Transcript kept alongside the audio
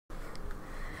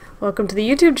Welcome to the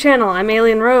YouTube channel. I'm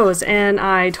Alien Rose, and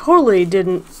I totally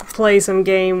didn't play some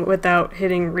game without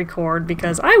hitting record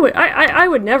because I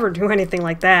would never do anything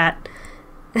like that.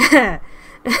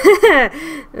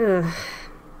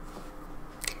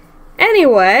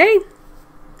 Anyway,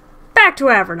 back to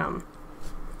Avernum.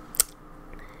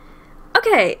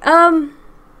 Okay,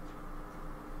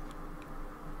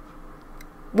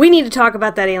 we need to talk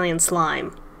about that alien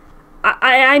slime.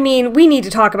 I mean, we need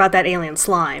to talk about that alien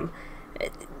slime.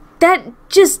 That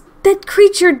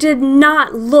creature did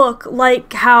not look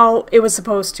like how it was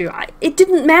supposed to. It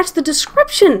didn't match the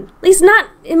description. At least not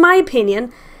in my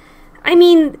opinion. I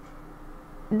mean,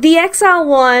 the Exile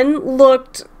one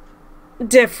looked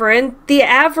different.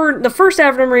 The first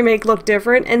Avernum remake looked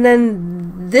different, and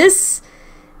then this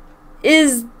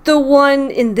is the one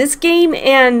in this game,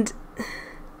 and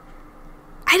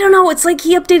I don't know, it's like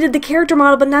he updated the character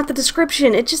model but not the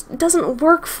description. It just doesn't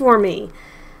work for me.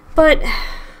 But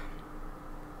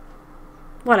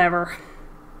whatever.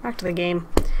 Back to the game.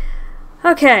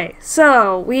 Okay,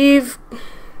 so I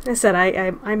said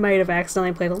I might have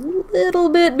accidentally played a little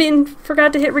bit and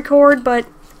forgot to hit record, but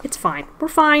it's fine. We're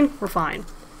fine. We're fine.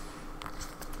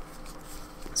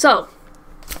 So,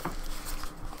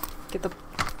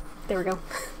 there we go.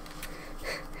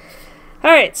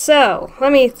 Alright, so,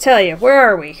 let me tell you, where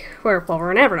are we? Well,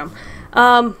 we're in Avernum.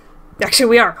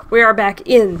 Actually, we are back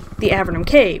in the Avernum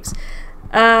caves.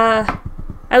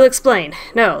 I'll explain.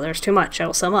 No, there's too much. I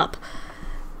will sum up.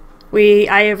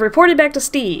 I have reported back to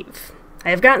Steve. I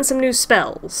have gotten some new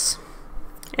spells.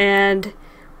 And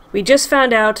we just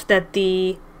found out that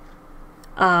the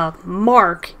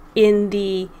mark in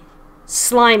the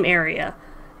slime area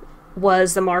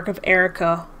was the mark of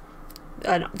Erica,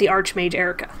 the Archmage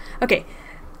Erica. Okay,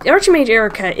 the Archmage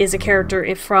Erica is a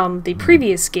character from the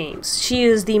previous games. She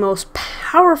is the most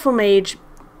powerful mage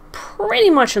pretty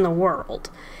much in the world.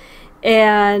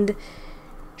 And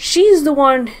she's the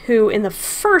one who, in the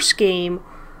first game,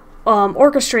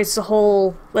 orchestrates the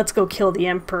whole let's go kill the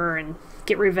Emperor and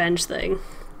get revenge thing.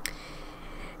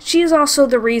 She is also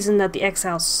the reason that the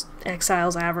exiles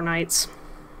Avernites,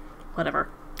 whatever,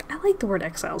 I like the word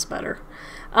exiles better,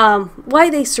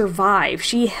 why they survive.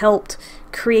 She helped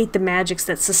create the magics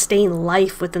that sustain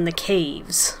life within the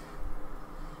caves.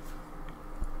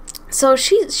 So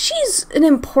she's an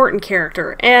important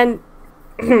character, and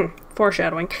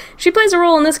foreshadowing, she plays a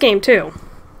role in this game too.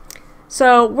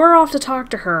 So we're off to talk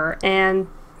to her and,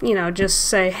 you know, just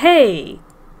say, hey,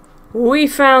 we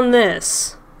found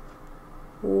this.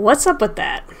 What's up with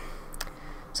that?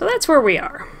 So that's where we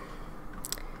are.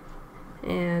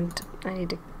 And I need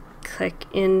to click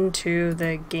into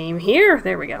the game here.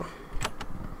 There we go.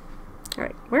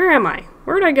 Alright, where am I?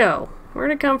 Where'd I go?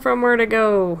 Where'd it come from? Where'd I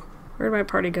go? Where'd my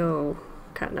party go?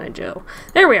 Cotton Eye Joe.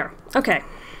 There we are. Okay.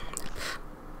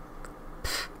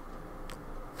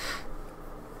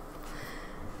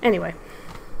 Anyway.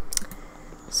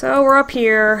 So we're up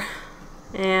here,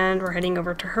 and we're heading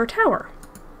over to her tower.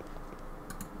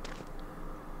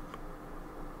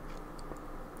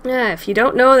 Yeah, if you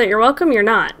don't know that you're welcome, you're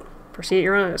not. Proceed at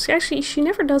your own risk. Actually, she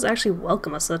never does actually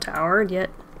welcome us to the tower, yet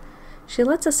she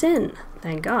lets us in.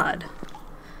 Thank God.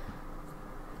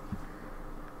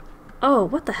 Oh,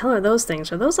 what the hell are those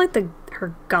things? Are those like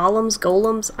her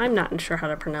golems? I'm not sure how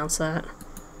to pronounce that.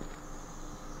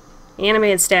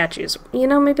 Animated statues. You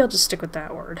know, maybe I'll just stick with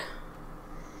that word.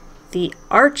 The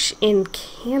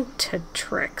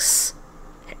Arch-Incantatrix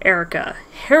Erica,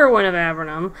 heroine of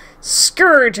Avernum,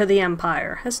 scourge of the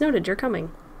Empire, has noted you're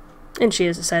coming. And she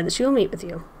has decided that she will meet with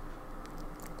you.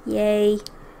 Yay.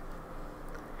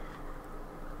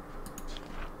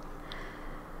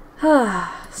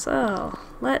 So,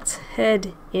 let's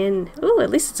head in. Ooh,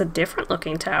 at least it's a different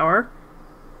looking tower.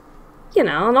 You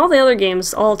know, in all the other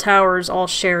games, all towers all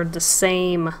shared the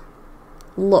same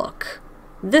look.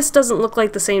 This doesn't look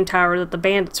like the same tower that the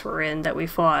bandits were in that we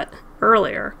fought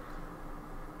earlier.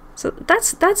 So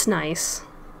that's nice.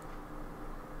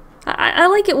 I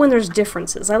like it when there's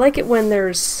differences. I like it when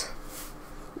there's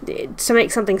to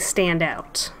make something stand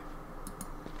out.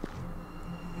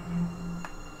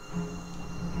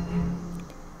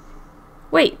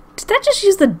 Wait, did that just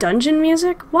use the dungeon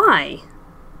music? Why?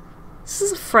 This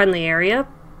is a friendly area.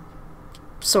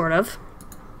 Sort of.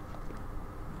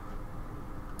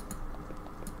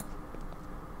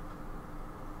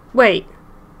 Wait.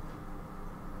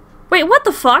 Wait, what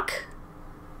the fuck?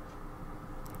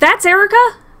 That's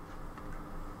Erica?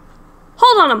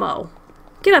 Hold on a mo.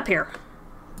 Get up here.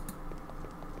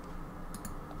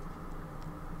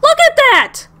 Look at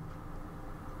that!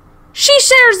 She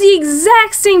shares the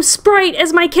exact same sprite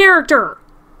as my character.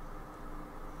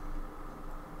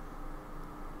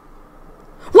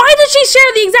 Why she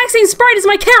share the exact same sprite as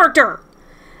my character?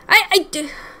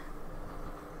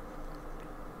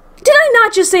 Did I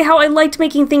not just say how I liked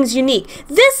making things unique?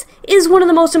 This is one of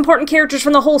the most important characters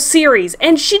from the whole series,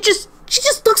 and she just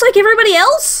looks like everybody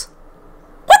else?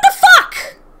 What the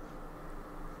fuck?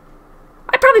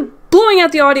 I'm probably blowing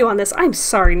out the audio on this. I'm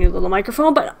sorry, new little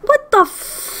microphone, but what the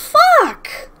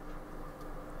fuck?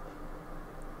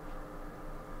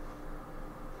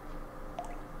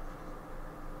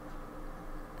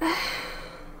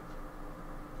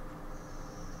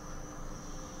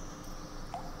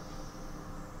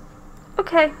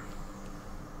 Okay.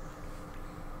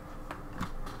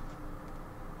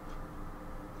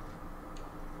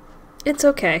 It's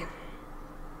okay.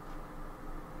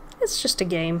 It's just a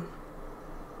game.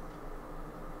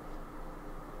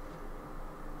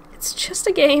 It's just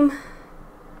a game.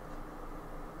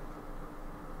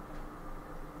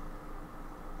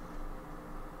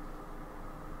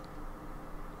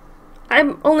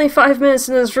 I'm only 5 minutes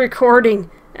into this recording,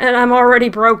 and I'm already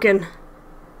broken.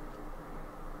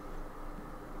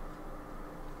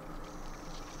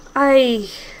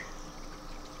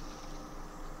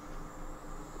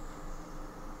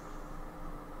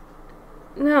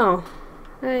 No.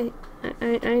 I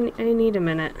need a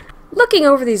minute. Looking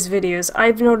over these videos,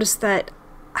 I've noticed that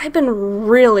I've been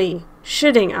really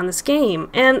shitting on this game,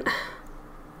 and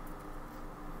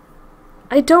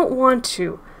I don't want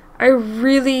to. I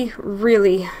really,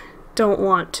 really don't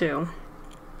want to.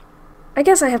 I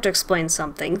guess I have to explain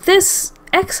something. This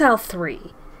Exile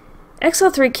 3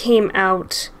 came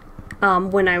out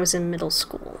when I was in middle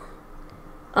school.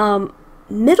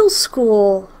 Middle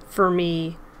school, for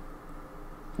me,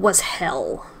 was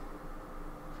hell.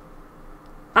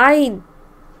 I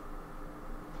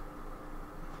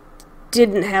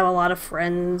didn't have a lot of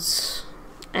friends,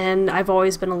 and I've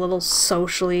always been a little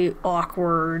socially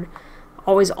awkward,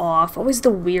 always off, always the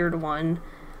weird one.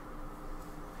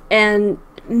 And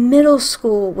middle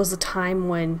school was a time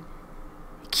when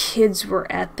kids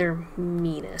were at their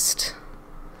meanest.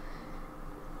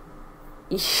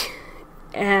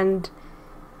 And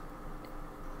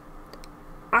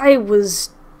I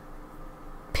was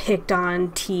picked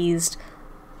on, teased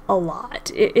a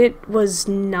lot. It was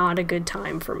not a good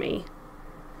time for me.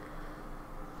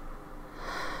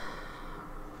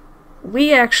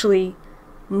 We actually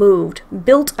moved,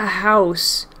 built a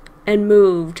house, and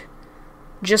moved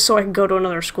just so I could go to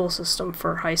another school system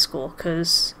for high school,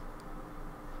 because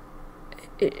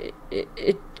it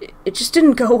just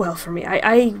didn't go well for me.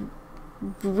 I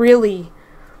really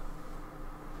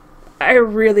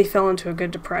fell into a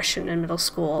good depression in middle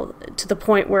school, to the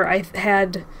point where I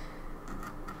had...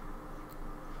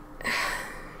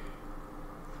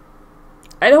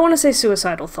 I don't want to say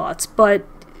suicidal thoughts, but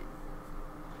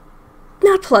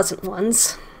not pleasant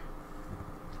ones.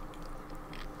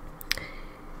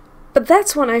 But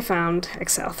that's when I found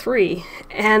Exile 3,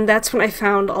 and that's when I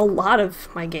found a lot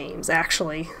of my games,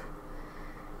 actually.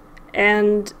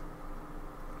 But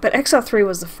Exile 3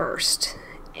 was the first,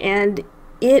 and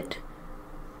it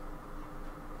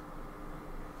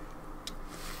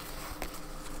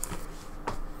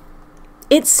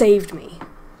saved me.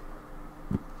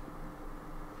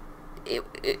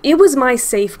 It was my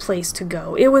safe place to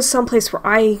go. It was someplace where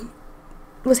I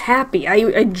was happy. I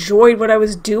enjoyed what I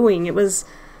was doing. It was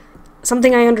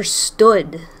something I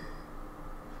understood.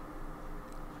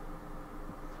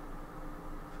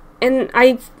 And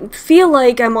I feel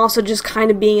like I'm also just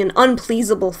kind of being an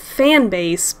unpleasable fan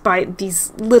base by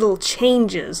these little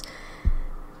changes.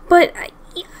 But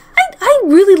I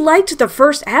really liked the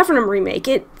first Avernum remake.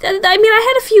 I mean,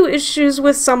 I had a few issues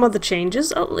with some of the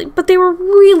changes, but they were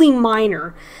really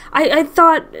minor. I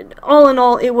thought, all in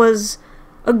all, it was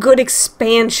a good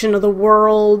expansion of the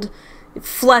world. It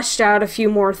fleshed out a few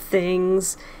more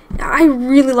things. I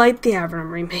really liked the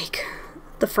Avernum remake,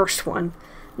 the first one.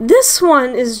 This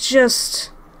one is just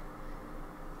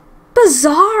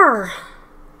bizarre.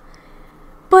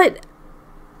 But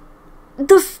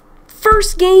the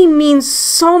first game means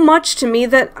so much to me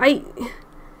that I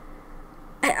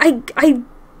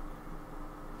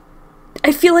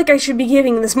feel like I should be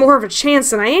giving this more of a chance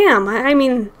than I am. I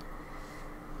mean...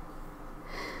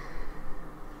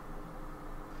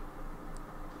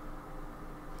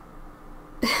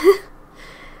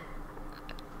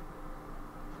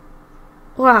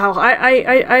 Wow,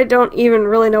 I don't even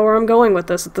really know where I'm going with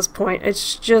this at this point.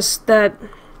 It's just that...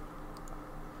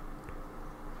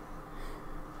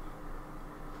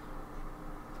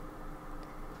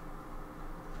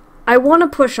 I want to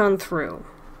push on through.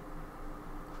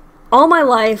 All my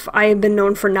life, I have been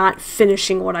known for not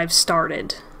finishing what I've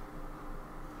started.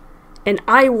 And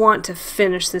I want to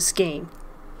finish this game.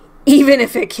 even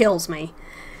if it kills me.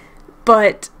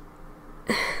 But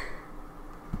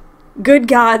good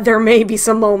God, there may be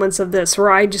some moments of this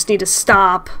where I just need to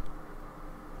stop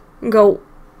and go,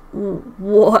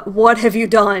 what have you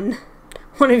done?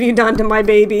 What have you done to my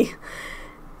baby?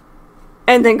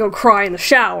 And then go cry in the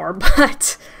shower.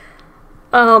 But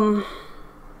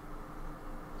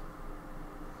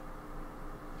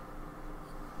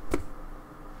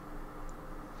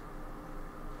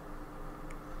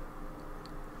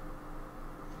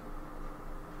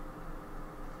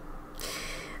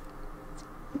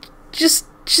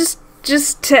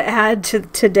just to add to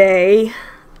today,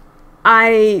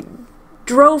 I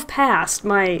drove past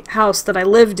my house that I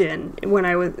lived in when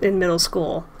I was in middle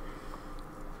school.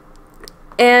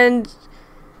 And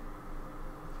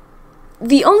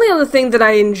the only other thing that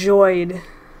I enjoyed,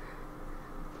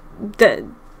 that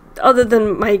other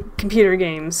than my computer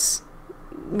games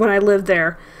when I lived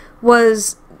there,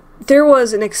 was there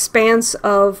was an expanse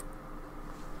of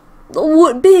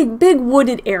big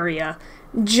wooded area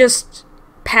just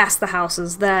past the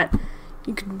houses that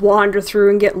you could wander through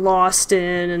and get lost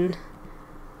in, and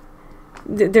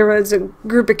there was a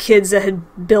group of kids that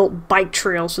had built bike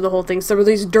trails for the whole thing, so there were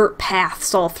these dirt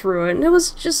paths all through it, and it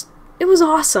was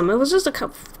awesome. It was just a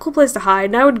cool place to hide,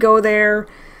 and I would go there,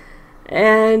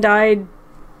 and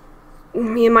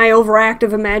me and my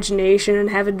overactive imagination, and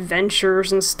have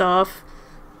adventures and stuff,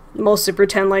 mostly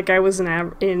pretend like I was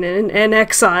in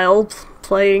exile,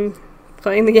 playing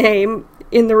the game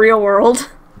in the real world.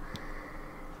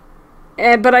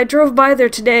 But I drove by there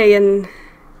today, and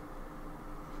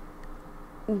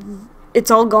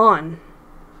it's all gone.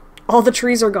 All the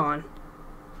trees are gone.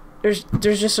 There's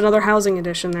just another housing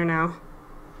addition there now.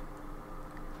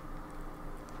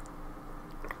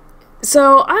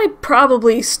 So I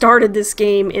probably started this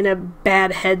game in a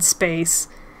bad headspace,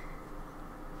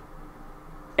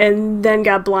 and then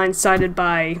got blindsided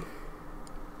by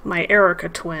my Erica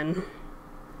twin.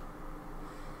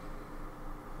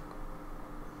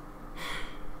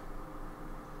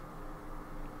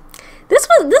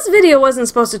 This video wasn't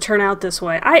supposed to turn out this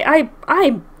way. I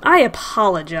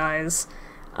apologize.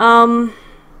 I'll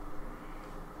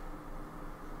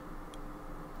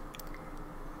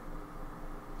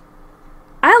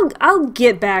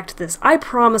get back to this. I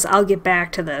promise I'll get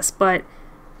back to this, but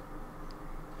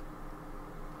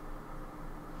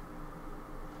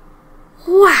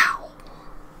wow.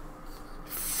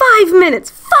 5 minutes.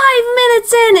 5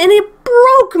 minutes in, and it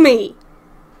broke me.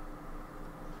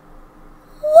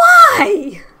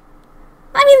 Why?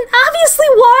 I mean, obviously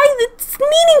why? It's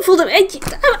meaningful to me.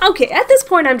 Okay, at this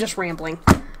point I'm just rambling.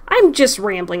 I'm just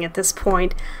rambling at this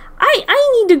point.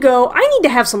 I need to go. I need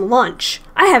to have some lunch.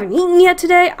 I haven't eaten yet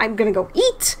today. I'm gonna go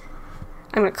eat.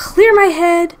 I'm gonna clear my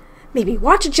head. Maybe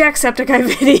watch a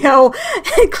Jacksepticeye video.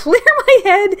 And clear my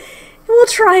head. And we'll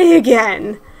try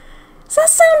again. Does that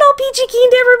sound all peachy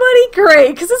keen to everybody?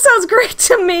 Great, because it sounds great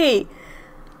to me.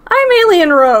 I'm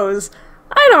Alien Rose.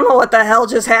 I don't know what the hell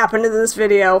just happened in this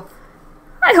video.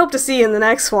 I hope to see you in the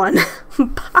next one.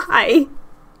 Bye.